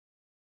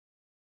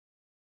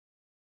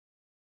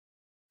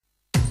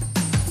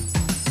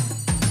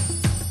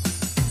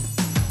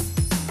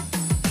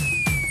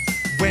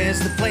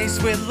Here's the place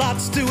with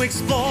lots to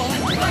explore.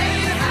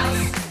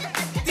 Playhouse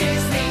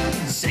Disney.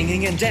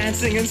 Singing and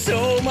dancing and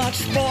so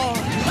much more.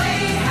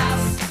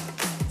 Playhouse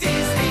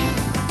Disney.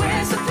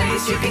 Where's the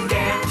place you can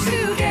get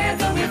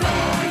together with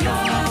all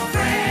your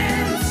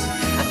friends?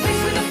 A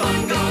place where the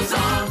fun goes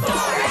on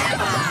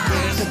forever.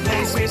 Here's a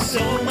place with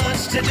so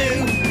much to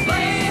do.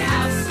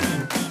 Playhouse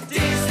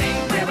Disney.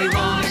 Where we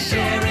want to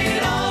share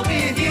it all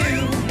with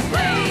you.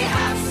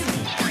 Playhouse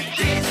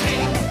Disney.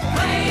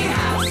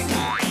 Playhouse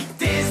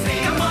Disney.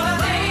 Come on,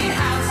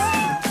 Playhouse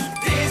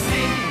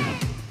Disney.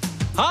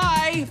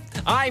 Hi,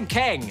 I'm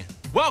Kaeng.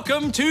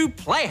 Welcome to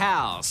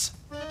Playhouse.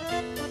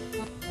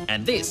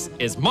 And this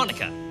is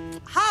Monica.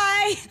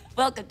 Hi,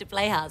 welcome to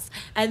Playhouse.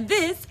 And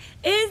this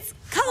is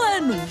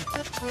Colin.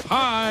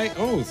 Hi.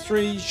 Oh,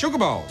 3 sugar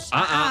bowls.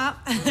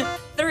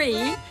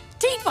 3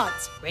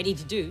 teapots, ready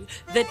to do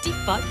the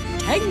teapot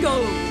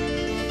tango.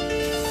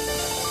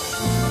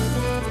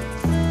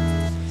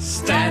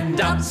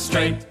 Stand up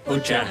straight,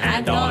 put your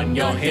hand on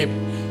your hip.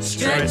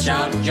 Stretch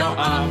out your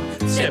arm,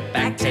 step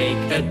back, take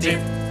a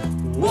dip.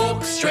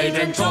 Walk straight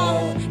and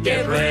tall,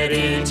 get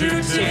ready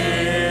to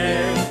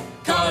tip.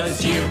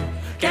 'Cause you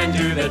can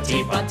do the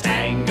teapot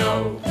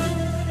tango.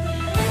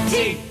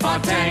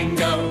 Teapot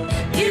tango,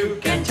 you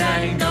can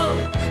tango.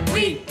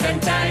 We can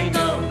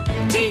tango,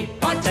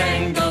 teapot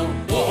tango.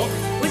 Walk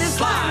with a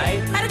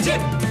slide and a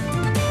tip.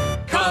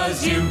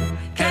 'Cause you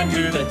can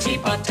do the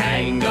teapot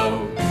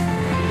tango.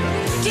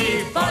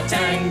 Teapot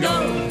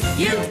tango,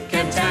 you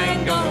can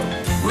tango.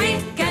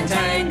 We can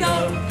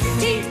tango,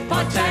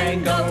 teapot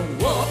tango.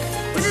 Walk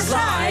with a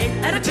slide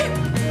and a tip.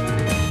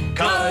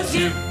 'Cause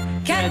you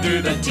can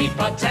do the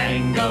teapot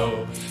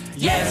tango.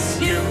 Yes,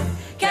 you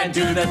can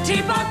do the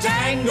teapot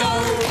tango.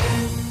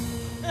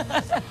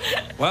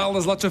 Well,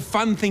 there's lots of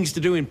fun things to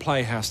do in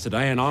Playhouse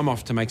today, and I'm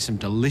off to make some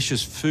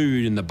delicious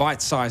food in the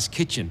bite-sized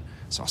kitchen.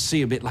 So I'll see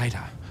you a bit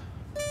later.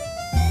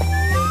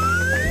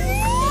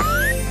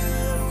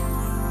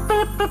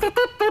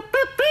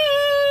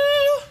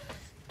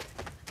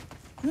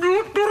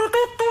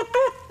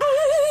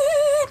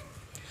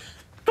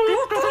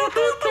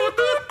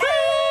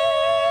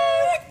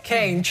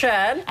 Kaeng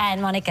Chan.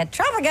 And Monica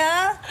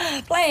Trapaga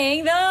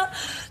playing the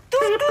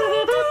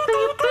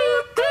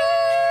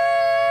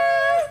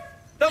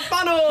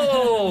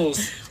funnels.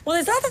 Well,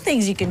 there's other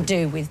things you can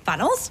do with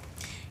funnels.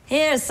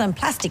 Here's some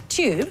plastic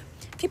tube.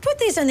 If you put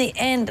these on the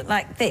end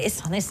like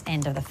this, on this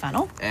end of the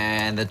funnel.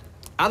 And the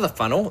other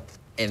funnel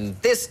in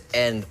this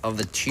end of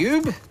the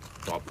tube.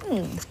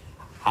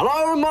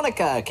 Hello,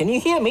 Monica. Can you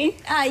hear me?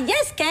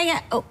 Yes,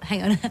 Kaeng. Oh,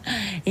 hang on.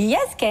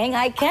 Yes, Kaeng,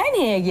 I can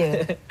hear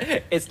you.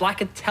 It's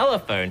like a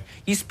telephone.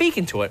 You speak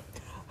into it.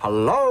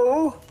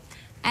 Hello?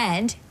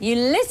 And you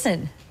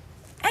listen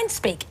and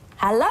speak.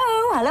 Hello,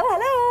 hello,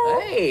 hello.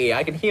 Hey,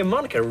 I can hear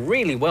Monica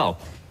really well.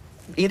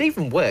 It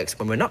even works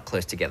when we're not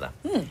close together.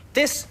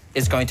 This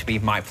is going to be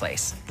my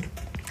place.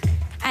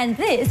 And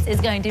this is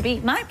going to be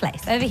my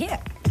place over here.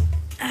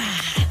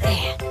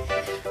 There.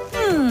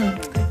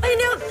 Well, you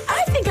know,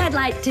 I think I'd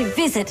like to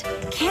visit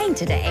Kaeng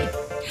today.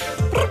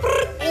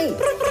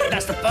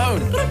 That's the phone.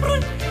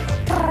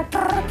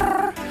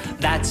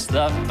 That's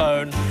the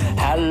phone.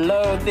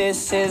 Hello,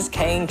 this is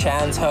Kaeng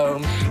Chan's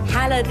home.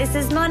 Hello, this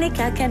is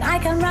Monica. Can I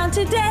come round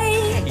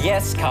today?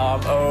 Yes,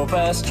 come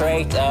over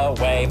straight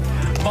away.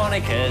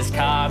 Monica's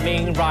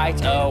coming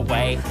right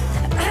away.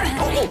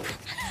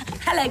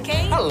 Hello,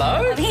 Kaeng.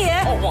 Hello. I'm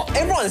here. Oh, well,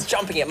 everyone's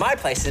jumping at my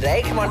place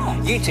today. Come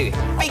on, you two.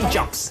 Big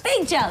jumps.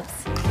 Big jumps.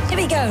 Here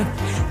we go.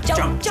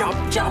 Jump,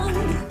 jump, jump.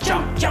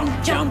 Jump,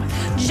 jump, jump.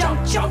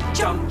 Jump, jump,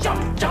 jump,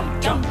 jump,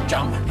 jump, jump,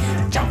 jump.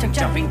 Jump, jump,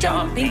 jumping,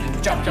 jumping.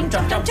 Jump, jump,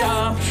 jump, jump,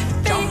 jump.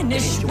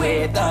 Finish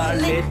with a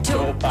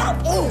little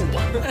bump. Ooh.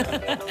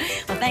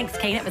 Well, thanks,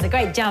 Kaeng. That was a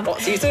great jump. Well,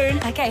 see you soon.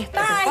 Okay,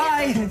 bye.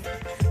 Bye.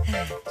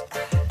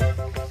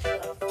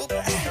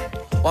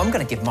 Well, I'm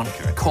going to give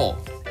Monica a call.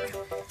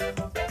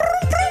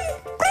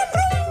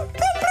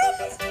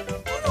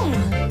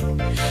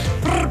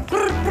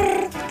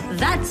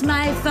 That's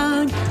my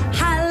phone.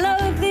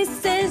 Hello,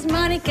 this is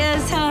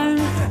Monica's home.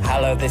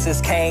 Hello, this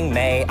is Kaeng.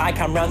 May I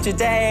come round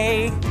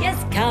today? Yes,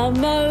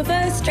 come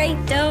over straight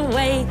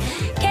away.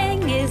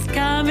 Kaeng is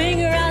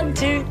coming around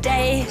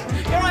today.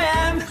 Here I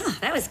am. Oh,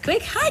 that was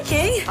quick. Hi,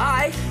 Kaeng.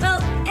 Hi.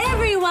 Well,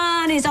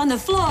 everyone is on the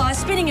floor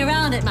spinning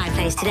around at my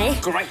place today.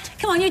 Great.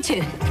 Come on, you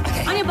two.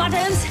 Okay. On your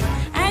bottoms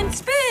and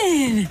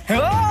spin.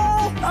 Hello.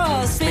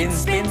 Oh, spin,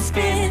 spin,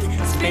 spin.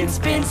 Spin,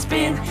 spin,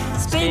 spin.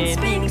 Spin,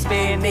 spin,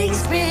 spinning,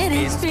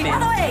 spinning, spin.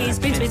 Other way.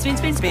 Spin, spin, spin,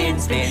 spin, spin,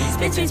 spin.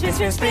 Spin, spin, spin,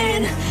 spin,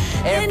 spin.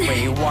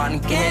 Everyone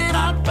Get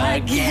up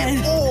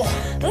again. Oh.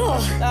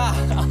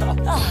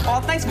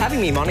 Oh, thanks for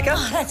having me, Monica.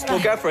 Oh, that's We'll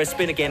fine. go for a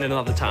spin again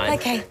another time.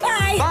 Okay,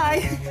 bye.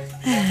 Bye.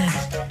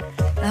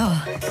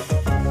 Oh.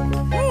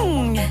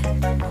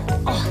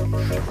 Oh,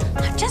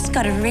 I've just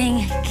got to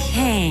ring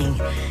Kaeng.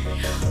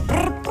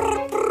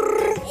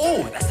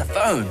 Oh, that's the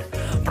phone.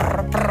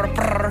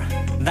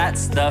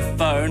 That's the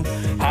phone.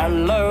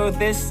 Hello,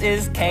 this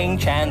is Kaeng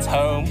Chan's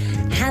home.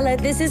 Hello,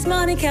 this is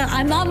Monica.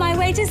 I'm on my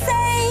way to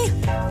say.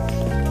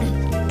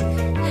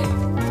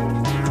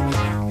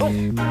 Oh,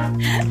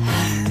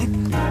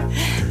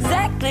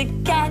 Zach the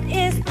cat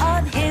is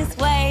on his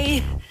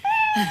way.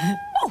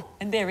 Oh,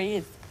 and there he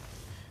is.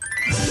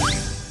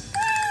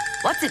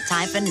 What's it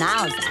time for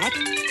now, Zach?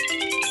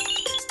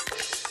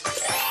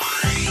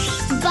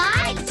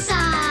 Bite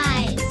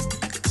size.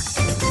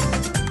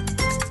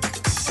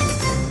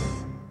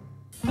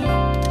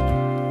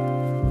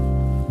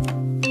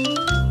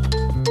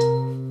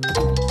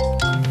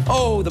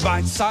 Oh, the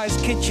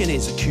bite-sized kitchen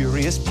is a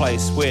curious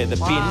place where the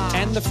bin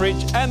and the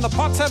fridge and the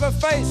pots have a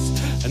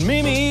face. And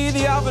Mimi,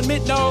 the oven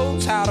mitt,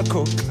 knows how to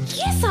cook.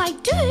 Yes, I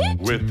do.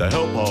 With the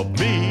help of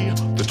me,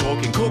 the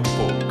talking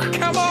cookbook.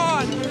 Come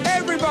on,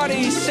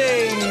 everybody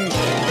sing!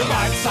 The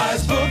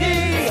bite-sized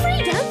boogie!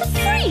 Frida, the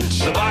fridge.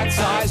 The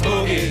bite-sized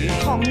boogie!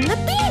 Tom, the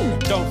bin.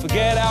 Don't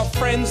forget our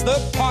friends, the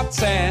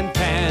pots and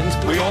pans.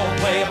 We all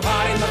play a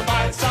part in the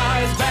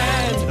bite-sized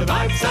band. The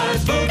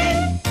bite-sized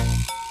boogie.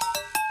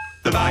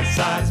 The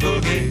bite-sized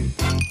boogie.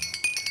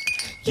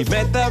 You've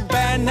met the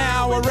band,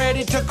 now we're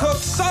ready to cook,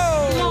 so...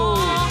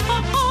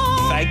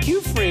 Thank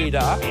you,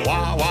 Frida.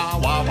 Wah, wah,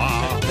 wah,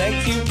 wah.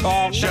 Thank you,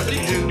 Tom.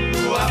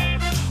 Shabby-doo-wah.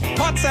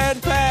 Pots and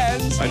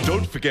pans. And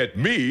don't forget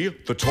me,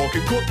 the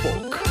talking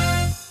cookbook.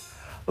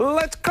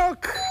 Let's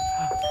cook.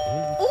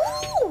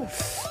 Ooh.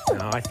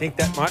 Now, I think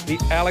that might be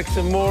Alex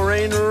and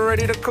Maureen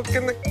ready to cook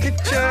in the kitchen.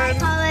 Hi,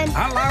 Colin.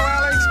 Hello,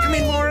 Alex. Come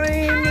in,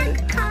 Maureen.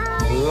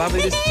 Colin.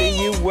 Lovely to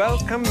see you.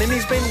 Welcome.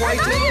 Mimi's been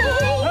waiting.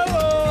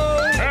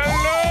 Hello.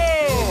 Hello.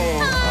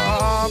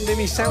 Oh,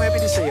 Mimi's so happy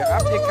to see you.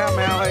 Up you come,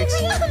 Alex.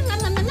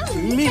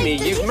 Mimi,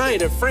 you've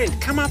made a friend.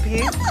 Come up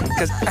here,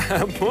 because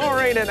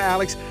Maureen and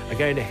Alex are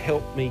going to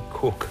help me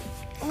cook.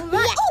 All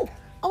right. Yeah.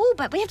 Oh,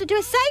 but we have to do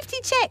a safety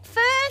check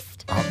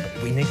first. Oh,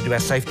 but we need to do our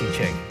safety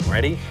check.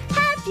 Ready?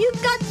 Have you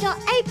got your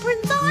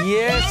aprons on?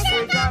 Yes,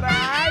 we got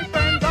our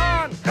aprons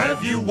on.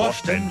 Have you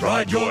washed and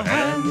dried your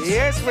hands?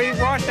 Yes, we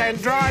washed and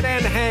dried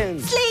our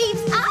hands.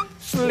 Sleeves up.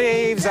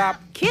 Sleeves up.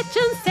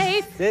 Kitchen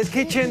safe. There's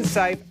kitchen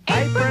safe.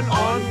 Apron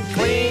on.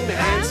 Clean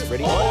hands.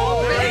 Ready?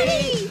 All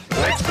ready.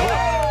 Let's go.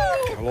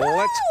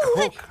 Let's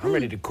cook. I'm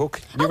ready to cook.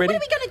 You ready?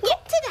 What are we going to get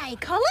today,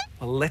 Colin?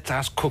 Well, let's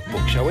ask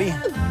cookbook, shall we?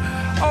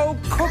 Oh,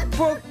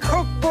 cookbook,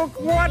 cookbook,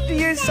 what do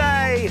you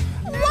say?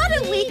 What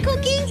are we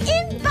cooking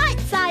in bite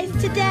size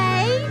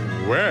today?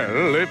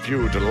 Well, if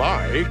you'd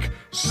like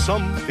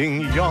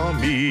something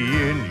yummy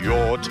in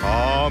your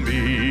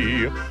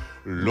tummy,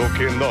 look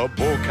in the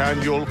book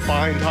and you'll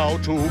find how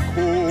to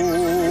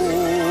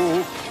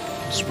cook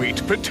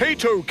sweet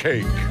potato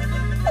cake.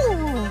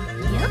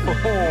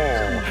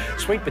 Oh,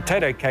 sweet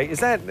potato cake. Is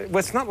that... Well,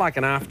 it's not like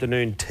an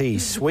afternoon tea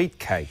sweet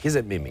cake, is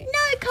it, Mimi?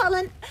 No,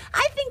 Colin.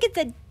 I think it's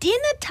a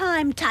dinner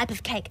time type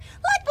of cake,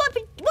 like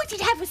what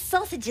you'd have with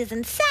sausages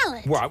and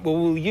salad. Right, well,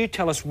 will you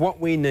tell us what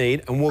we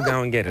need and we'll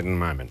go and get it in a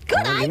moment. Good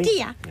All right, Mimi?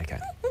 idea. OK.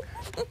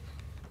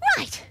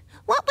 Right.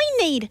 What we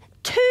need: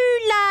 2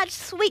 large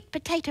sweet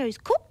potatoes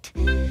cooked,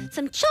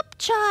 some chopped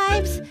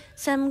chives,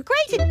 some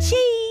grated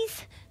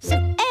cheese,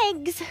 some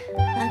eggs,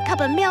 a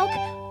cup of milk,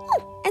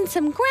 and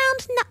some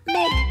ground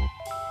nutmeg.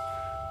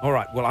 All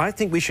right, well, I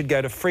think we should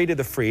go to Frida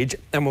the fridge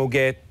and we'll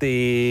get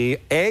the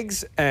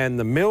eggs and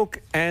the milk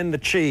and the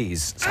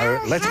cheese.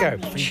 So let's go.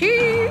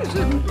 Cheese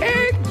and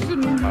eggs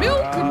and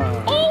milk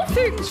and all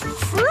things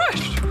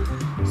fresh.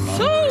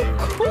 So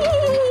cool.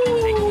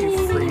 Thank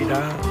you,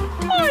 Frida.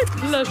 My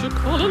pleasure,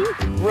 Colin.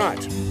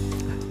 Right.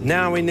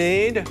 Now we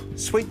need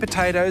sweet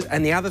potatoes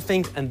and the other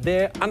things, and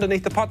they're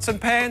underneath the pots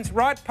and pans.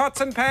 Right, pots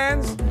and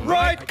pans?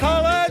 Right,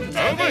 Colin.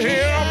 Over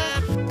here.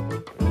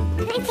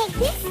 Can I take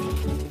this?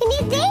 We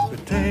need these?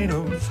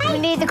 Potatoes. We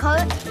need the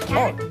carrot.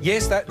 Oh,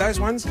 yes, those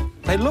ones.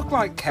 They look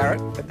like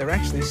carrot, but they're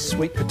actually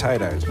sweet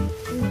potatoes.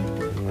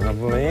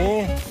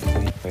 Lovely.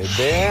 They're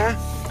there.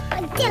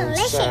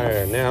 Delicious.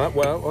 So now,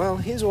 well,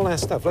 here's all our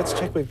stuff. Let's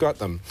check we've got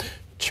them.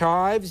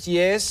 Chives,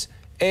 yes.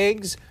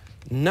 Eggs,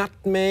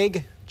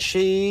 nutmeg,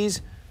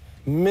 cheese,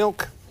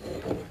 milk.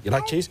 You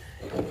like cheese?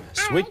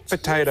 Sweet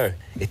potato.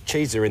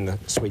 Cheese are in the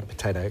sweet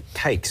potato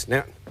cakes.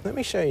 Now, let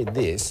me show you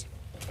this.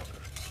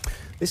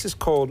 This is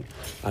called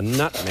a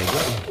nutmeg.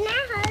 Can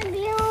I hug you? Do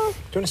you want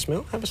to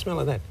smell? Have a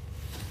smell of that.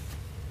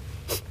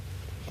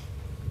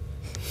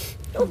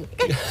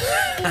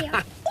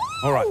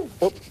 All right.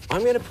 Well,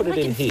 I'm going to put it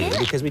in here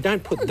because we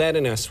don't put that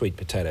in our sweet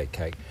potato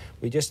cake.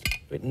 We just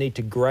need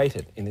to grate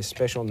it in this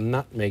special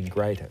nutmeg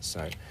grater.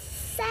 So,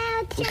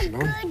 Such a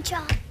good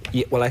job.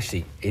 yeah. Well,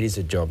 actually, it is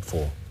a job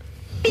for.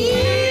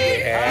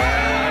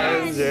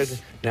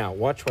 Yes. Now,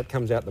 watch what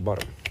comes out the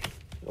bottom.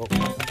 Oh.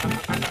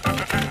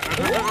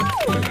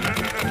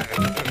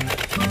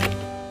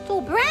 It's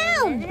all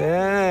brown.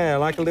 Yeah,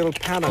 like a little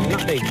powder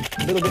nutmeg.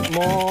 A little bit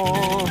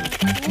more.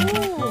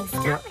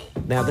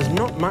 Now, there's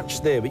not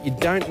much there, but you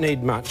don't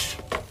need much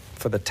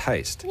for the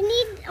taste. We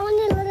need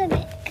only a little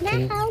bit. Can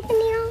I help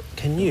you?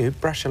 Can you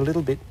brush a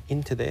little bit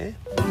into there?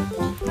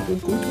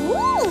 Good, good.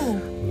 Ooh.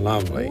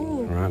 Lovely.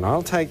 All right,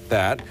 I'll take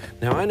that.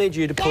 Now, I need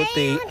you to put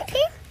the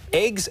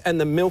eggs and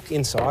the milk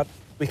inside.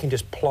 We can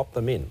just plop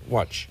them in.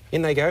 Watch.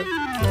 In they go.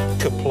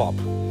 Ka-plop.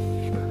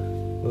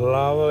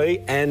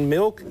 Lovely. And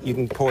milk, you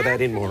can pour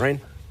that in,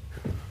 Maureen.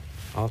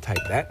 I'll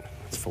take that.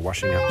 It's for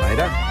washing up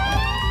later.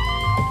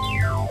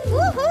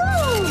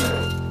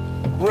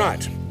 Woohoo!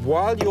 Right,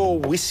 while you're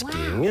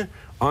whisking,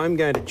 I'm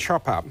going to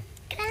chop up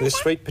the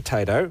sweet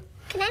potato.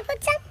 Can I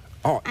put some?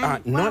 Oh,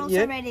 not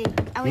yet.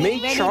 Are we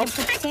ready chop.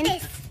 to put this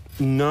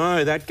in?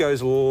 No, that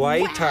goes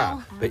later.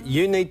 Wow. But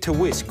you need to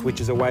whisk,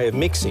 which is a way of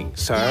mixing.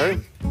 So,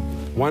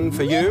 one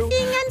for you,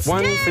 Mixing and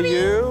one for stirring.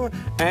 you,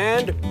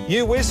 and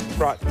you whisk.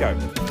 Right, go.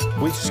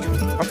 Whisk,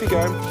 off you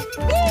go.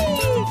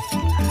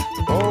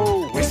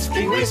 Oh,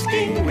 Whisking,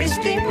 whisking,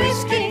 whisking,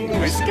 whisking,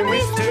 whisking,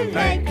 whisk to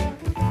make.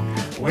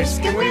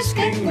 Whisking,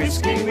 whisking,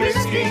 whisking,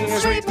 whisking,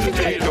 sweet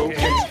potato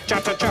cake.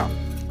 cha-cha-cha.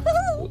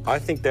 I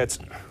think that's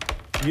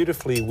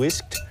beautifully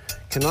whisked.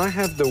 Can I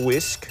have the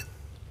whisk?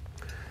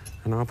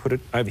 And I'll put it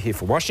over here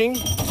for washing.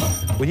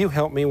 Will you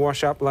help me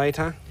wash up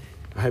later?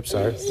 I hope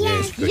so.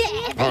 Yes, good.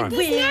 All right.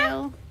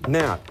 Will.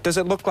 Now, does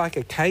it look like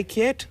a cake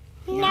yet?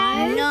 No.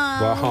 No.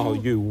 Well,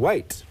 you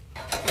wait.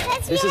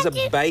 This is a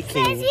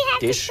baking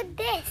dish. To put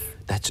this.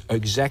 That's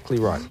exactly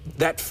right.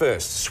 That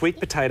first, sweet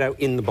potato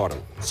in the bottom.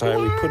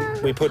 So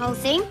we put Whole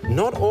thing?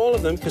 not all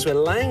of them because we're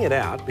laying it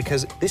out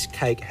because this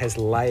cake has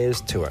layers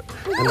to it.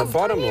 And the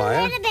bottom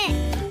layer,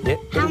 yeah,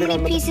 How many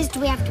pieces do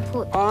we have to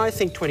put? I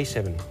think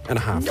 27 and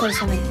a half.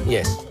 27.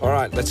 Yes. All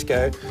right, let's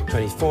go.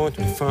 24,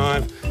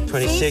 25,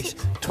 26,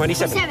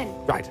 27.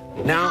 27. Right.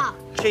 Now,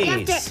 We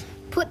have cheese. to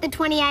put the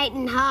 28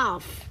 in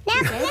half. Now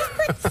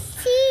let's put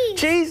cheese.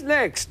 Cheese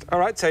next. All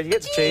right, so you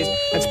get the cheese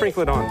and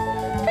sprinkle it on.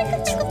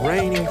 It's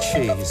raining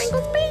cheese.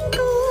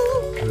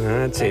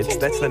 That's it.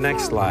 That's the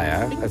next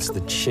layer. That's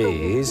the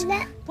cheese.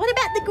 What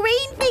about the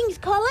green things,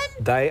 Colin?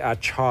 They are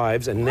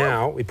chives, and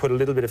now we put a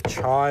little bit of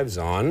chives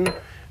on,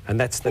 and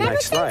that's the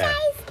next layer.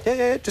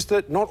 Yeah, just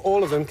not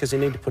all of them, because you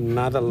need to put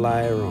another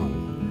layer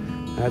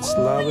on. That's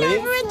lovely.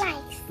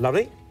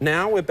 Lovely.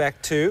 Now we're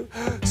back to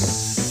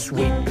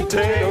sweet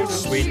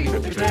potatoes, sweet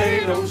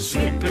potatoes,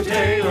 sweet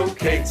potato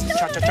cakes.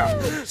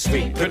 Cha-cha-cha.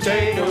 Sweet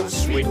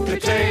potatoes, sweet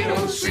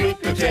potatoes,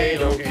 sweet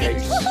potato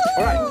cakes.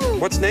 All right,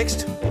 what's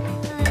next?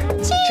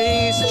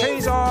 Cheese,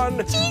 cheese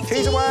on,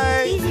 cheese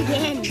away.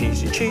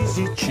 Cheesy,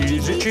 cheesy,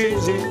 cheesy,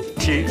 cheesy,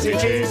 cheesy,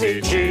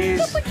 cheesy,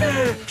 cheese.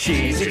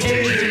 Cheesy,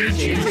 cheesy,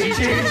 cheesy,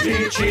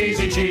 cheesy,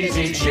 cheesy,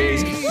 cheesy,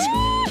 cheese.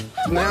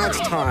 Now it's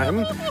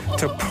time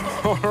to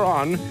pour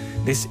on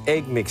this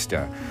egg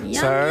mixture.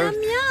 So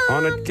yum, yum.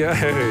 on it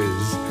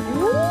goes.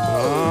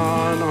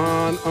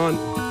 On.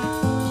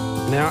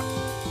 Now,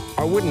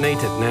 I wouldn't eat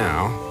it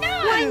now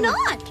Why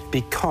not?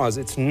 because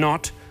it's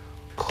not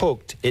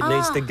cooked. It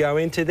needs to go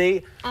into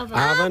the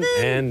oven,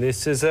 and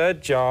this is a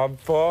job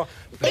for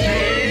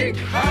big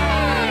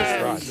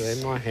hands. Right, they're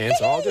in my hands.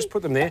 I'll just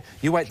put them there.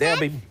 You wait there. I'll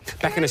be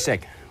back in a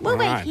sec. We'll All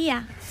wait right.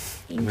 here.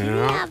 Into the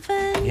Now,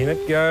 oven. in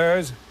it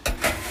goes.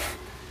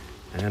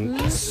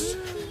 And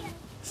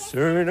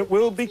soon it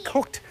will be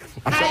cooked.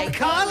 Hey,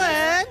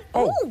 Colin!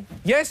 Oh,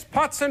 yes,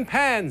 pots and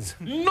pans.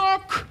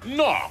 Knock,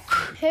 knock.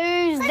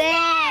 Who's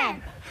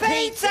there?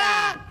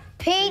 Pizza!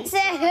 Pizza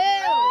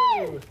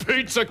who?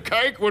 Pizza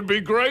cake would be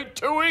great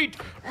to eat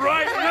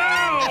right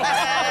now.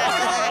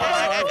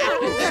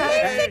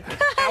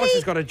 Alice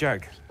has got a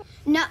joke.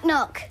 Knock,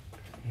 knock.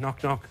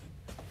 Knock, knock.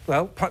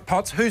 Well,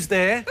 Pots, who's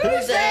there?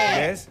 Who's there?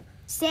 Yes.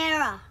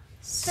 Sarah.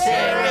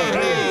 Sarah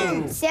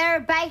who? Sarah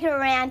Baker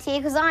around here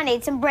because I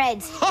need some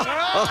breads. He's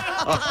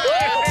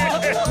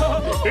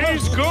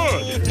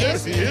good.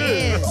 Yes, he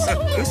is.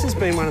 This has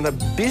been one of the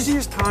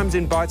busiest times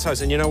in Bite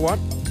Size, and you know what?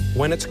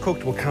 When it's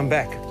cooked, we'll come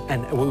back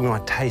and we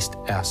might taste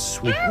our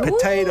sweet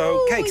potato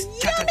cakes.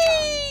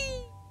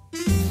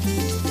 Cha-cha-cha.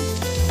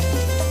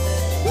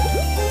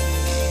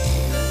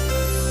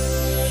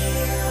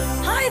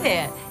 Hi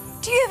there.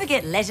 Do you ever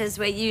get letters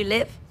where you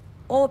live?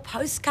 Or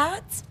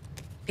postcards?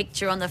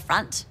 Picture on the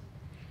front.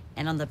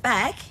 And on the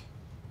back,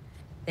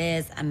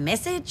 there's a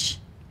message,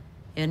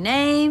 your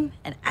name,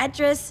 an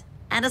address,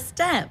 and a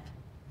stamp.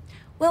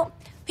 Well,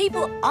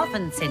 people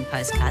often send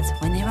postcards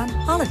when they're on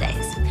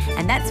holidays.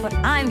 And that's what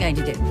I'm going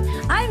to do.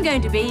 I'm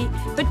going to be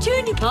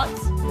Petunia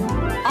Potts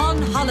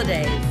on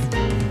holidays.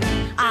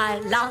 I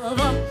love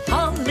a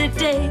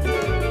holiday.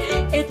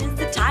 It is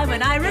the time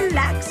when I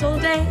relax all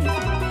day.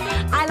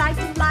 I like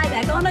to lie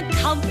back on a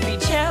comfy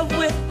chair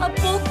with a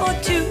book or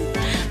two.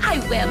 I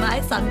wear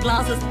my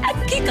sunglasses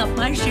and kick up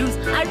my shoes.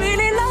 I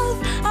really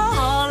love a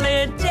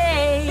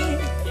holiday.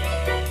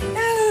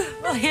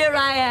 Well, here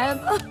I am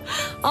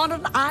on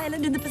an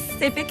island in the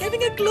Pacific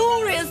having a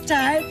glorious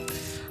time.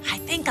 I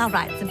think I'll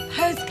write some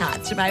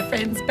postcards to my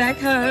friends back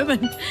home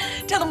and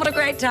tell them what a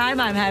great time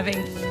I'm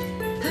having.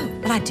 Oh,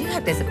 but I do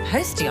hope there's a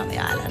postie on the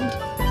island.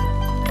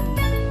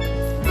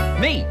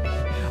 Me.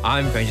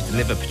 I'm going to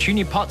deliver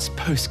Petunia Potts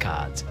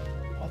postcards.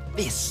 Well,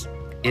 this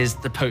is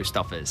the post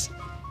office.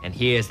 And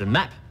here's the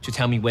map to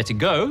tell me where to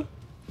go.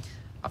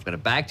 I've got a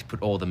bag to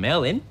put all the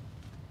mail in.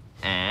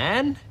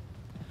 And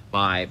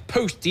my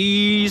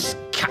postie's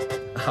cap.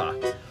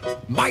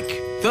 Mike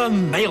the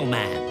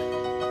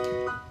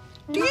mailman.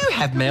 Do you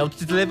have mail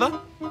to deliver?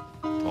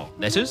 Or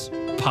letters,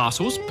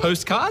 parcels,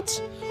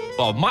 postcards?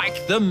 Well,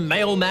 Mike the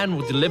mailman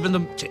will deliver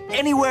them to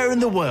anywhere in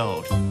the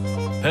world.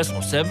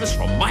 personal service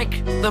from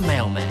Mike the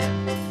mailman.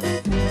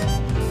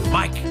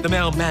 Mike the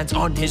mailman's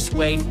on his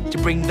way to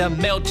bring the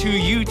mail to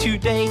you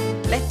today.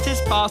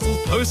 Letters, parcels,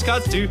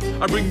 postcards too.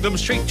 I bring them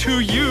straight to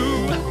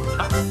you.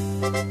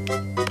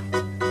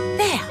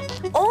 There,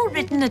 all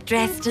written,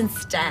 addressed and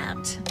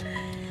stamped.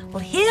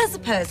 Well, here's a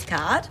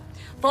postcard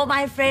for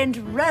my friend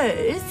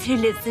Rose, who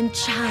lives in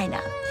China.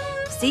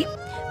 See,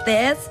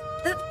 there's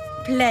the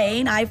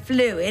plane I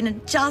flew in,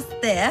 and just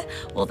there,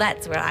 well,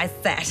 that's where I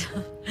sat.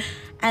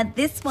 And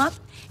this one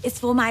is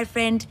for my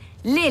friend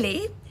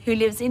Lily, who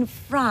lives in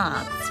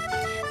France.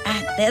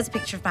 And there's a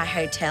picture of my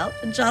hotel,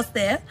 and just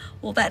there,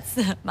 well, that's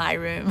my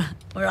room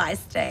where I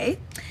stay.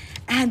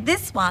 And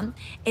this one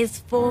is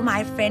for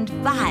my friend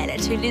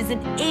Violet, who lives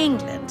in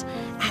England.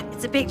 And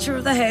it's a picture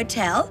of the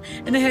hotel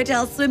and the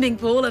hotel swimming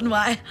pool, and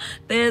why,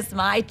 there's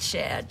my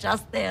chair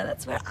just there.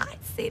 That's where I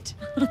sit.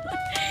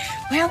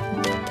 Well,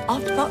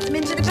 I've got them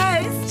into the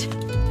post.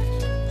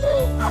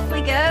 Off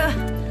we go.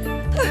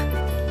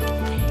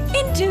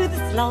 Into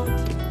the slot.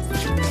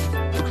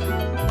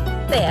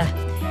 There.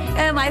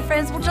 Oh, my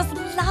friends will just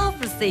love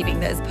receiving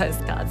those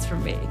postcards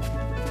from me.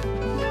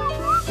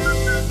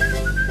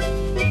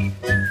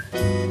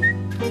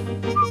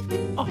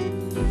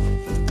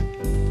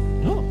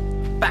 Oh,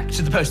 back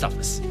to the post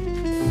office.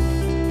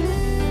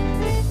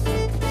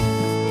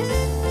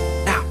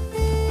 Now,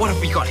 what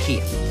have we got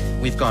here?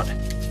 We've got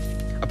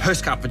a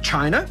postcard for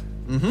China,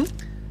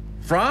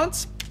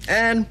 France,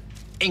 and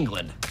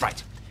England.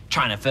 Right,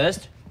 China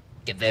first.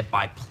 Get there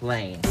by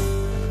plane.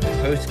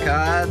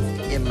 Postcards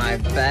in my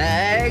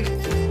bag.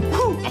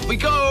 Woo, off we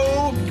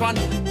go. Come on,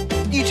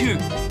 you two.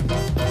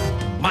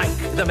 Mike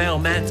the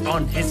mailman's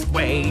on his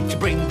way to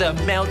bring the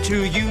mail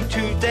to you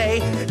today.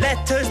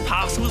 Letters,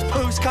 parcels,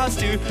 postcards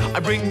too.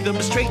 I bring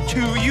them straight to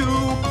you.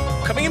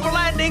 Coming in for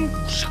landing.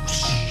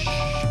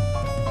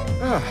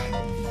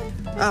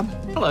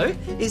 Hello.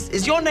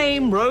 Is your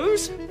name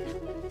Rose?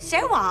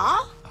 So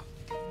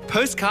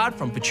Postcard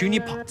from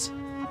Petunia Potts.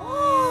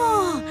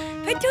 Oh,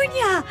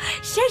 Petunia,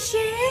 谢谢.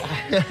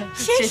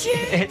 谢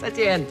谢. 再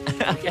见.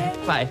 Okay,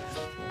 bye.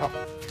 Oh,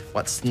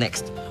 what's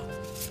next?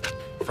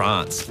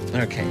 France.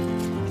 Okay.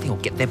 I think we'll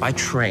get there by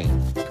train.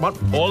 Come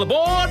on, all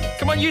aboard!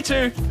 Come on, you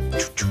two.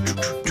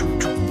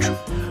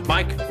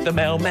 Mike the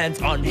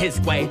mailman's on his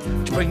way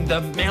to bring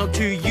the mail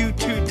to you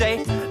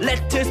today.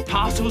 Letters,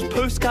 parcels,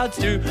 postcards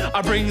too.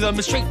 I bring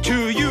them straight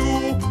to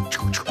you.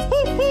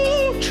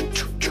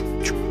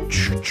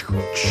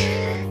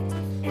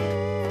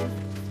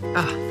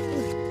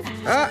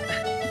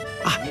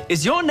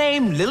 Is your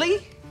name Lily?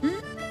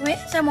 Oui,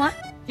 c'est moi.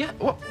 Yeah,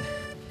 well,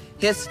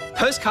 here's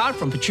postcard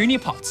from Petunia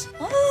Potts.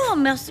 Oh,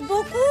 merci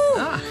beaucoup.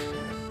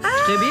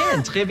 Très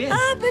bien, très bien.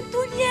 Ah,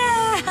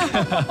 Petunia.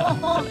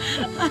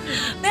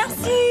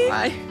 Merci.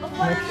 Bye.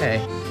 Okay.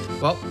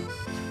 Well,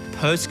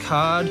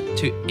 postcard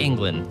to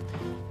England.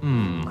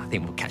 I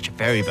think we'll catch a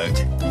ferry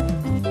boat.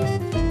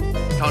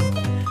 Come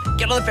on,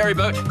 get on the ferry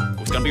boat.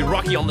 It's gonna be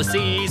rocky on the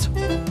seas.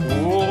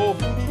 Whoa.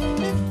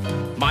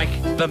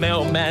 Mike the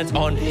mailman's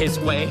on his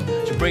way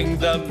to bring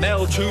the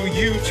mail to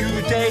you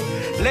today.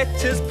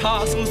 Letters,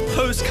 parcels,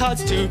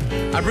 postcards too.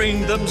 I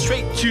bring them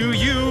straight to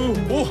you.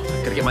 Oh,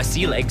 gotta get my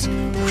sea legs.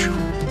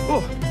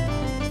 Oh,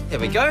 here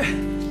we go.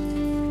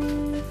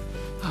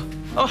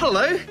 Oh,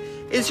 hello.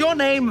 Is your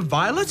name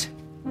Violet?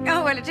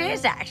 Oh, well, it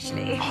is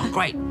actually. Oh,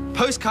 great.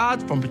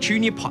 Postcard from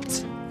Petunia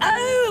Potts.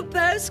 Oh, a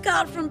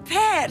postcard from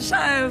Pet.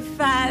 Oh,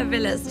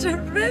 fabulous.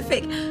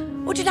 Terrific.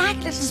 Would you like a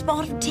little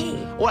spot of tea?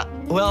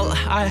 Well,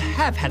 I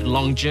have had a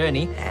long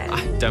journey.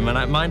 I don't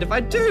mind if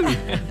I do.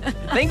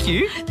 Thank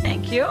you.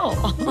 Thank you.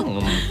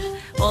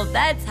 Well,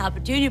 that's how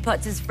Petunia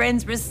Potts'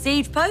 friends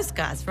received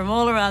postcards from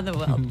all around the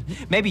world.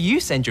 Maybe you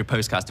send your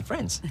postcards to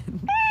friends.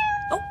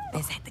 Oh,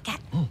 there's Zach the cat.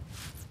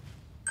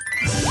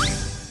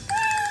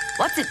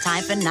 What's it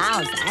time for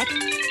now, Zach?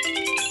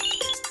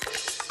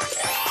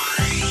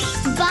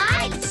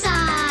 Bite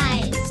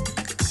size.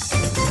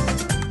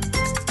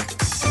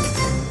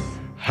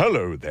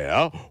 Hello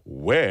there.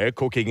 We're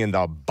cooking in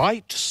the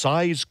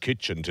bite-sized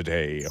kitchen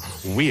today.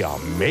 We are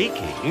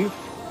making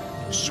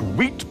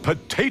sweet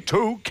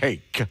potato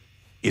cake.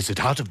 Is it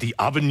out of the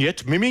oven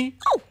yet, Mimi?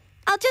 Oh,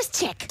 I'll just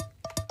check.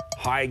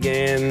 Hi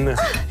again.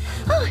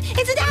 Oh,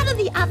 is it out of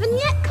the oven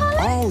yet, Colin?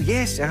 Oh,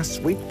 yes, our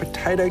sweet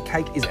potato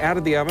cake is out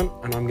of the oven,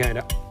 and I'm going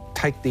to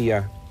take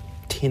the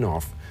tin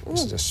off.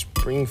 This is a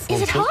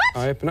spring-form. Is it hot?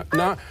 Open it.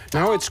 No,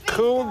 it's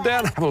cooled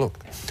down. Have a look.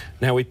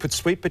 Now, we put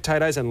sweet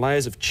potatoes and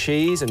layers of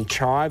cheese and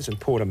chives and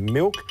poured a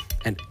milk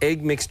and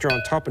egg mixture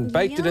on top and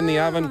baked it in the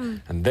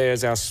oven. And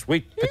there's our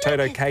sweet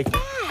potato cake.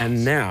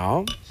 And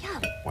now,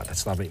 well,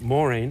 that's lovely.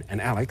 Maureen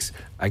and Alex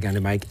are going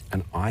to make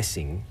an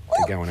icing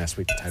to go on our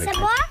sweet potato cake.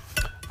 More?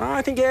 Oh,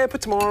 I think, yeah,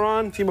 put some more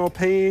on, a few more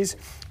peas.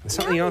 There's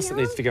something else that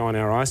needs to go on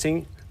our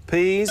icing.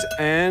 Peas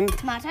and...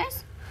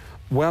 Tomatoes?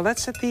 Well,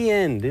 that's at the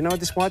end. Do you know what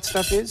this white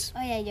stuff is?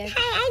 Oh, yeah, yogurt.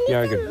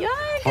 Yogurt.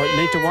 Oh, you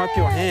need to wipe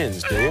your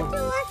hands, do you?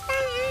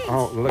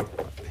 Oh, look.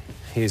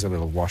 Here's a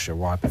little washer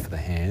wiper for the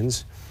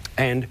hands.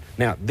 And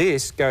now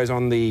this goes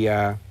on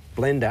the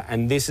blender,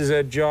 and this is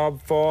a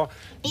job for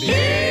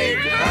big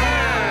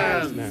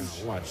hands.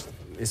 watch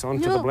this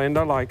onto the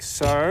blender like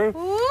so.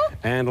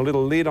 And a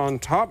little lid on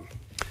top.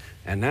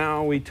 And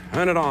now we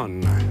turn it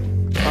on.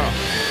 Oh.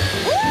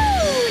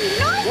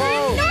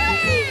 Whoa!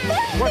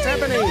 What's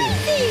happening?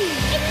 It's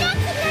mixing around.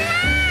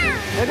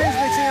 It is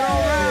mixing it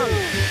all around.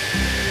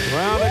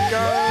 Round it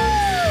goes.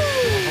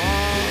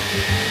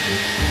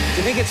 Do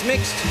you think it's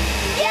mixed?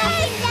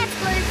 Yes, that's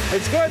good.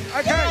 It's good?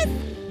 Okay.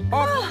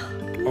 Off. All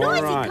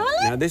Noisy, right. Colin.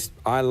 Now this,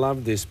 I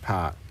love this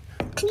part.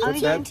 Are Put we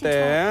that going to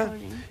there. try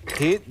Colin?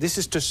 Here, this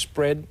is to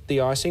spread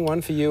the icing.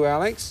 One for you,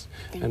 Alex,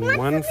 and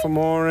one for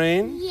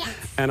Maureen. Yes.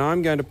 And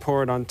I'm going to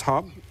pour it on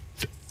top,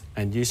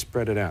 and you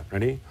spread it out.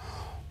 Ready?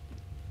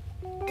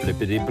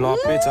 Blippity blop,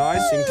 it's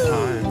icing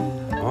time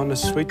on a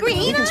sweet.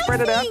 Green You can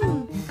spread it out.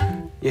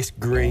 icing. Yes,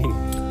 green.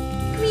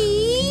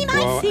 Green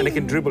Well, icing. and it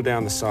can dribble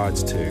down the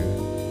sides too.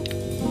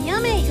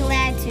 Yummy. It's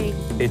allowed to.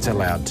 It's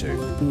allowed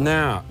to.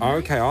 Now,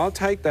 okay, I'll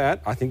take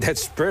that. I think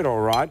that's spread all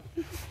right.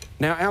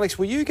 Now, Alex,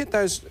 will you get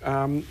those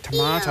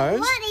tomatoes?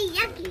 What a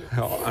yucky.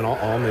 Oh, and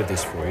I'll move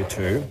this for you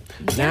too.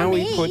 Now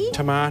we put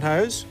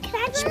tomatoes.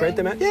 Spread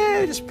them out.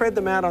 Yeah, just spread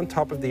them out on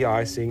top of the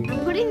icing.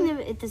 Putting them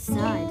at the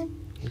side.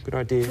 Good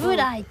idea. Good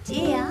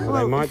idea. Well,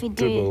 they might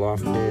dribble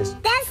off this.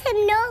 That's her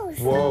nose.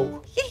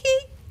 Whoa.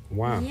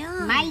 Wow. Yum.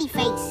 Smiley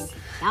face.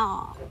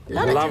 Oh. A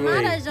lot of Lovely.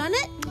 tomatoes on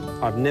it.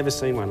 I've never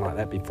seen one like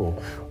that before.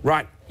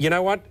 Right, you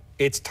know what?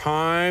 It's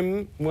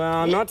time,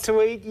 well, not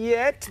to eat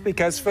yet,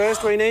 because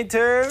first we need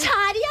to...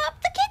 Tidy up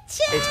the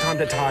kitchen. It's time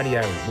to tidy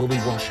out. Will we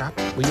wash up?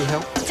 Will you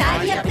help?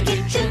 Tidy up the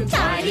kitchen,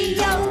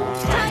 tidy-o.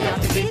 Tidy up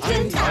the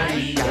kitchen,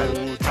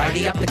 tidy-o.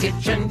 Tidy up the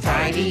kitchen,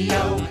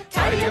 tidy-o.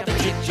 Tidy up the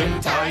kitchen,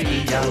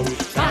 tidy-o.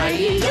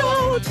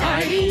 Tidy-o,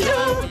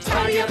 tidy-o.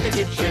 Tidy up the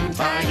kitchen,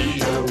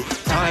 tidy-o.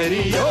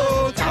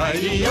 Tidy-o,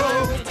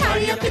 tidy-o.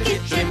 Tidy up the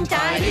kitchen,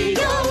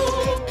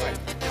 tidy-o.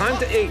 Time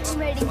to eat.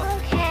 Ready?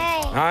 Okay.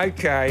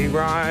 Okay,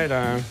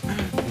 righto.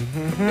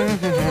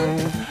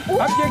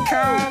 Up you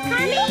come.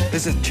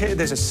 There's a chair,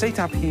 there's a seat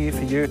up here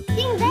for you.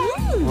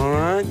 All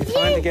right, you're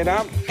fine to get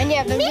up? And you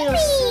have a little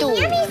stool.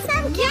 Yummy,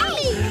 some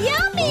Yummy,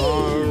 yummy.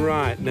 All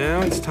right,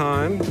 now it's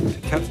time to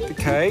cut the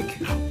cake.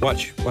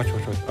 Watch.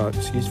 Oh,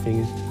 excuse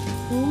fingers.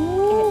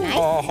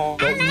 Oh,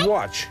 but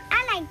watch.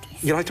 I like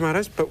this. You like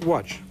tomatoes? But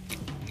watch.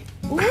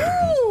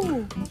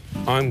 Ooh.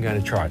 I'm going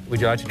to try it.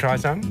 Would you like to try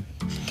some?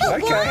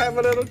 Okay, have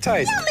a little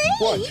taste.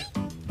 Watch.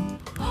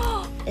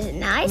 Is it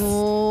nice?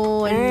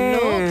 Oh, it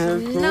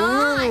looks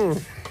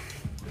nice.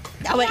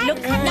 Oh, it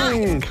looks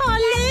nice,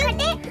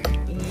 Colin.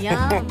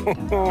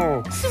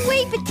 Yum.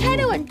 Sweet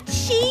potato and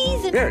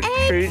cheese and Yeah,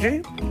 eggs.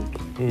 cheesy.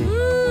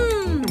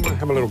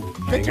 Have a little.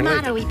 The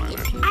tomatoey bit.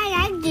 I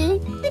like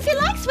this. If you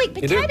like sweet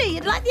do? potato,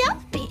 you'd like the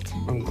other bit.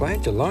 I'm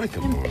glad you like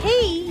them.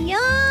 Hey,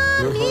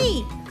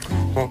 yummy.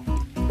 Oh,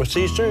 we'll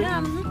see you soon.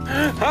 Yum.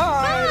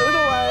 Hi,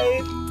 little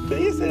wave.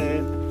 See you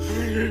soon.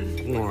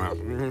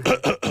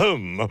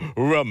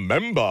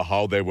 Remember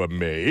how they were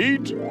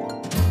made?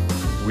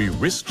 We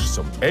whisked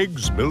some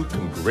eggs, milk,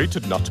 and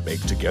grated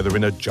nutmeg together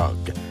in a jug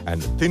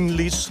and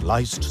thinly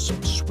sliced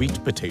some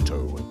sweet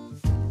potato.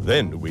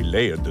 Then we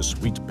layered the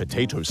sweet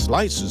potato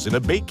slices in a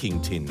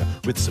baking tin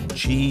with some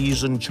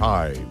cheese and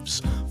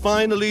chives.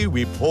 Finally,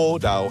 we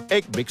poured our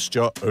egg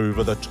mixture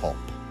over the top.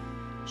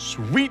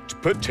 Sweet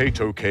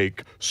potato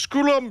cake,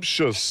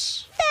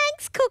 scrumptious.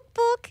 Thanks,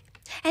 cookbook.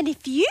 And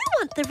if you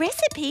want the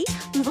recipe,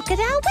 look at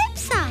our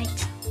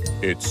website.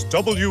 It's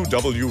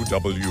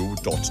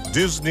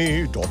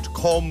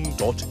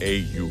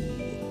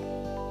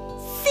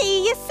www.disney.com.au.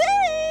 See you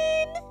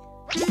soon.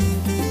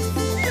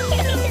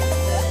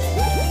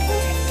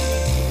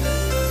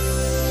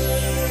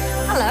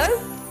 Hello.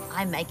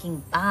 I'm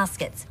making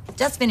baskets.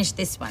 Just finished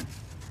this one.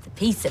 It's a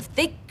piece of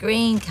thick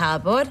green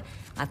cardboard.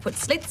 I put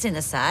slits in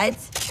the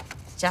sides.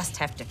 Just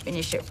have to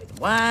finish it with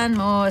one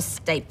more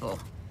staple.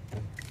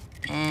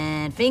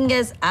 And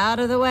fingers out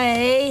of the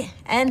way.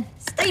 And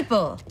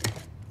staple.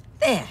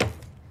 There.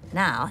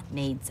 Now it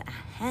needs a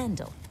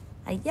handle.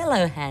 A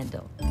yellow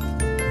handle.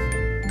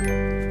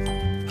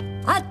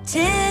 A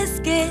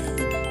tisket,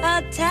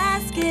 a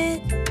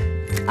tasket,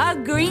 a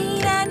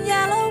green and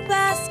yellow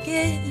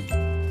basket.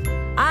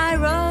 I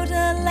wrote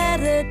a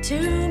letter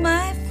to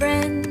my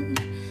friend.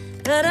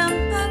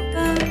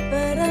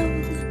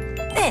 Ba-dum-bum-bum-ba-dum.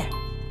 There,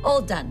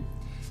 all done.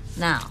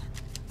 Now,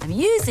 I'm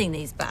using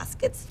these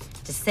baskets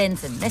to send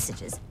some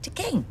messages to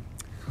Kaeng.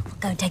 I'll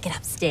go and take it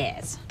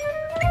upstairs.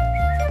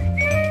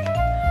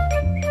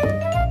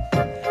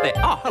 There.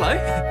 Oh, hello.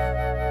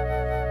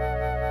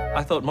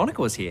 I thought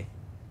Monica was here.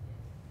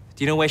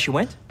 Do you know where she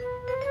went?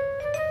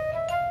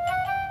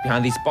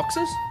 Behind these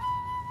boxes?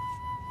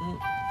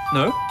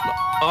 No?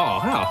 Oh,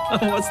 how?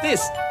 What's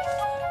this?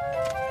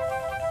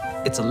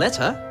 It's a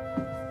letter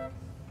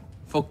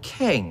for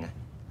Kaeng.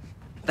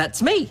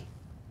 That's me.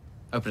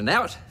 Open it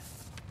out.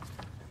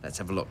 Let's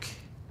have a look.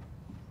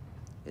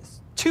 It's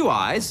two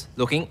eyes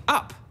looking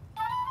up.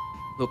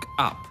 Look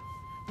up.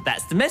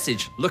 That's the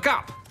message. Look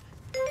up.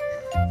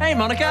 Hey,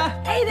 Monica.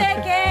 Hey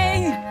there,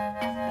 Kaeng.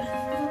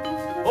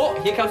 Oh,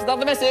 here comes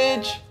another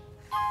message.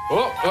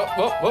 Oh,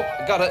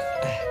 got it.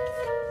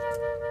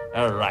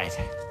 All right.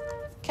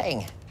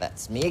 Kaeng,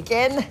 that's me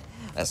again.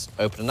 Let's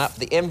open up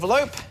the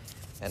envelope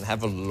and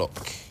have a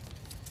look.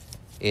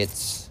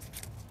 It's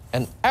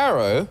an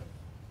arrow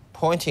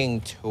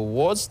pointing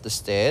towards the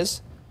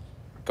stairs,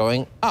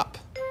 going up.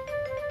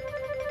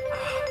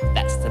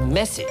 That's the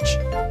message.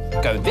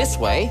 Go this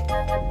way,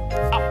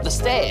 up the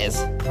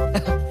stairs.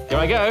 Here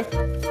I go.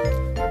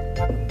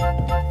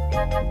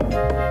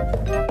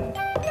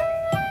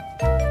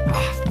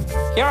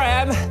 Here I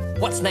am.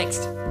 What's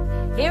next?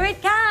 Here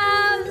it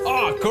comes.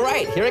 Oh,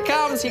 great. Here it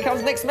comes. Here comes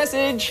the next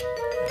message.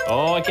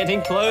 Oh,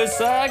 getting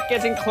closer,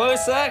 getting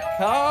closer.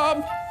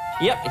 Come.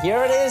 Yep,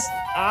 here it is.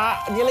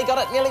 Nearly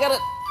got it, nearly got it.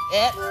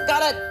 Yeah,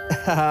 got it.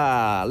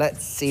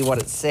 Let's see what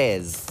it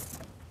says.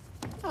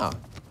 Oh,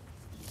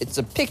 it's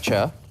a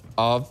picture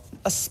of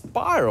a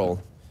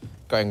spiral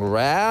going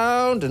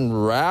round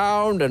and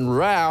round and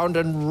round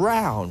and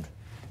round.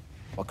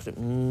 What could it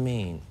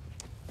mean?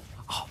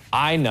 Oh,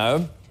 I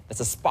know. There's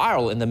a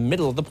spiral in the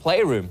middle of the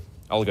playroom.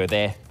 I'll go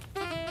there. A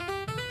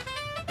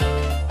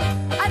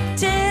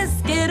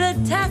tisket, a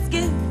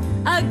tasket,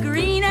 a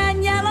green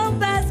and yellow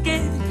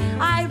basket.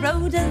 I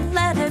wrote a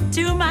letter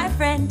to my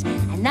friend,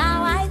 and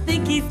now I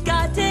think he's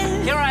got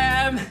it. Here I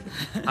am.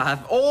 I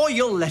have all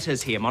your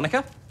letters here,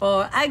 Monica.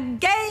 For a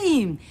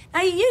game.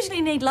 Now, you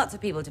usually need lots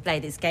of people to play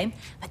this game,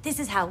 but this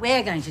is how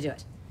we're going to do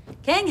it.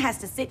 Kaeng has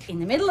to sit in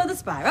the middle of the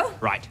spiral.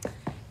 Right.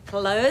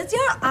 Close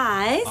your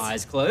eyes.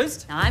 Eyes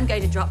closed. Now, I'm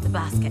going to drop the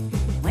basket.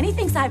 And when he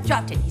thinks I've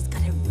dropped it, he's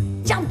got to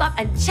jump up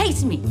and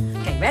chase me.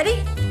 Okay,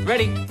 ready?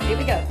 Ready. Here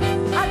we go.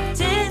 A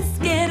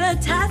tisket, a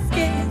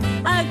tasket,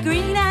 a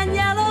green and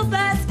yellow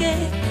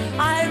basket.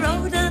 I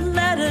wrote a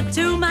letter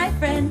to my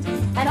friend,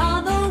 and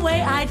on the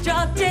way I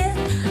dropped it.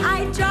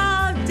 I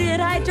dropped it,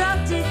 I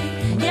dropped it.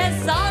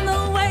 Yes, on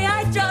the way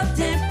I dropped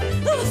it.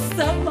 Oh,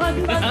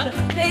 someone must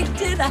have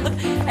picked it up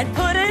and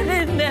put it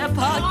in their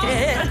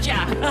pocket.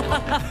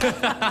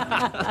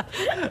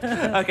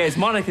 Okay, it's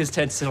Monica's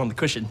turn to sit on the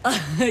cushion.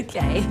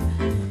 Okay.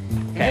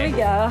 Here we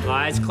go.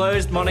 Eyes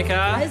closed, Monica.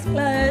 Eyes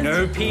closed.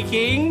 No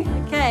peeking.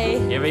 Okay.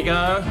 Here we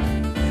go.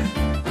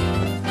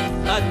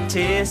 A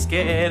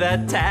tisket, a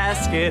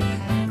tasket,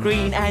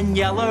 green and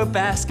yellow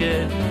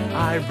basket.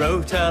 I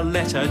wrote a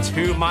letter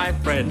to my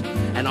friend,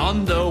 and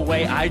on the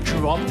way I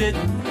dropped it.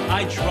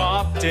 I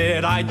dropped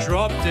it, I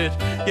dropped it.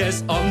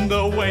 Yes, on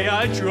the way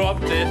I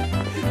dropped it.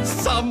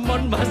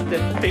 Someone must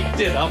have picked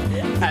it up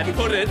and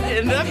put it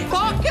in their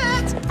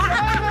pocket.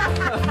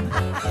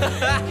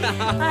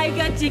 I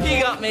got you. You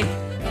got me.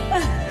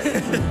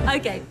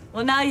 Okay,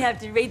 well, now you have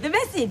to read the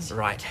message.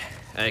 Right,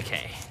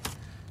 okay.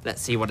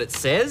 Let's see what it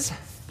says.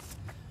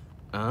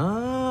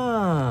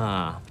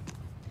 Ah,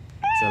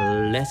 it's a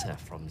letter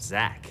from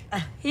Zach.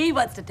 He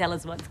wants to tell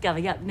us what's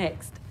coming up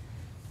next.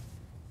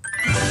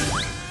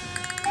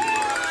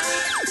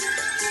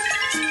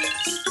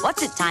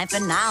 What's it time for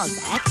now,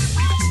 Zach?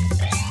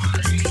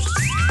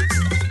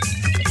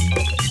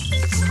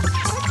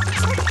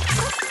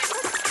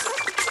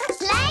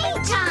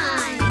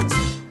 Playtime!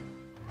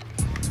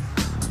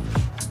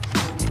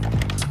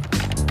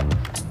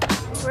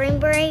 Bring,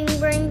 bring,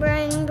 bring,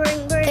 bring,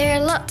 bring, bring.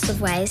 There are lots of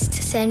ways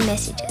to send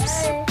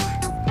messages.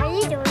 What are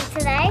you doing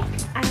today?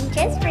 I'm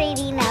just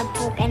reading a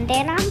book and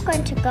then I'm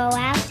going to go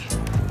out.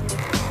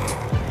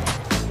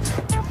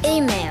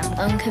 Email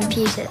on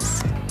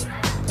computers.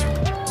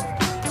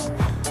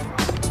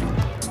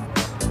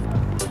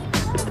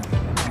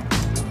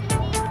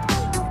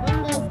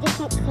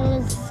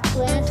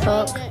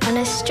 Talk on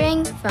a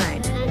string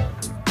phone.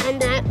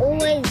 And I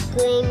always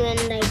gleam when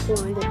they go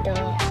on the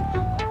door.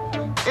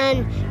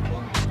 And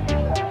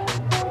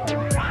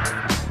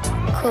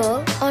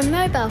Call on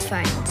mobile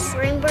phones.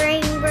 bring,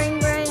 bring, bring,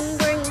 bring,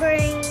 bring,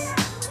 bring.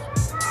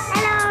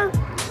 Hello.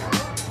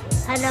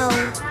 Hello.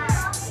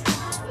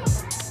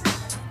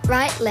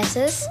 Write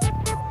letters.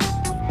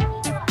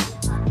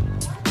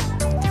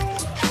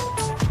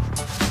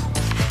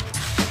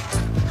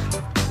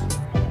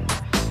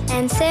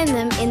 And send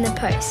them in the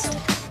post.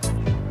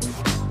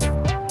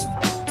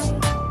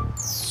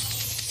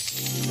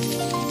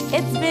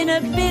 It's been a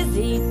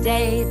busy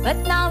day, but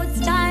now it's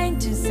time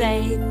to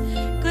say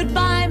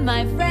goodbye,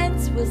 my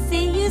friends. We'll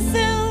see you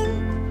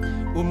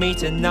soon. We'll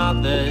meet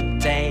another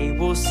day.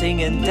 We'll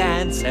sing and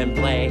dance and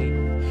play.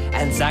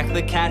 And Zach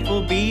the cat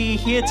will be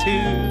here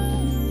too.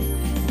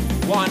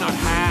 Why not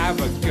have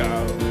a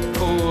go?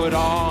 Put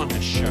on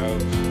a show.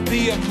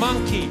 Be a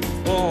monkey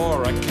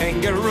or a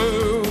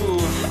kangaroo.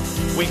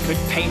 We could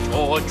paint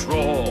or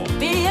draw.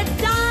 Be a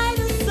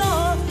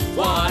dinosaur.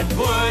 What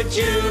would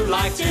you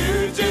like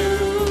to do?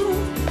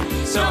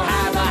 So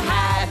have a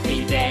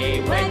happy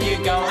day when you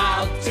go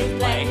out to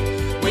play.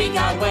 We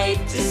can't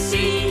wait to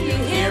see you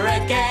here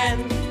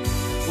again.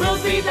 We'll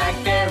be back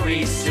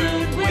very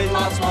soon with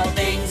lots more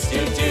things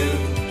to do.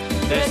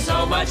 There's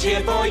so much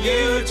here for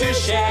you to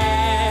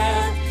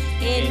share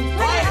in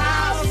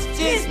Playhouse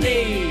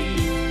Disney.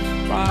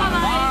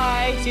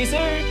 Bye-bye. See you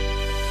soon.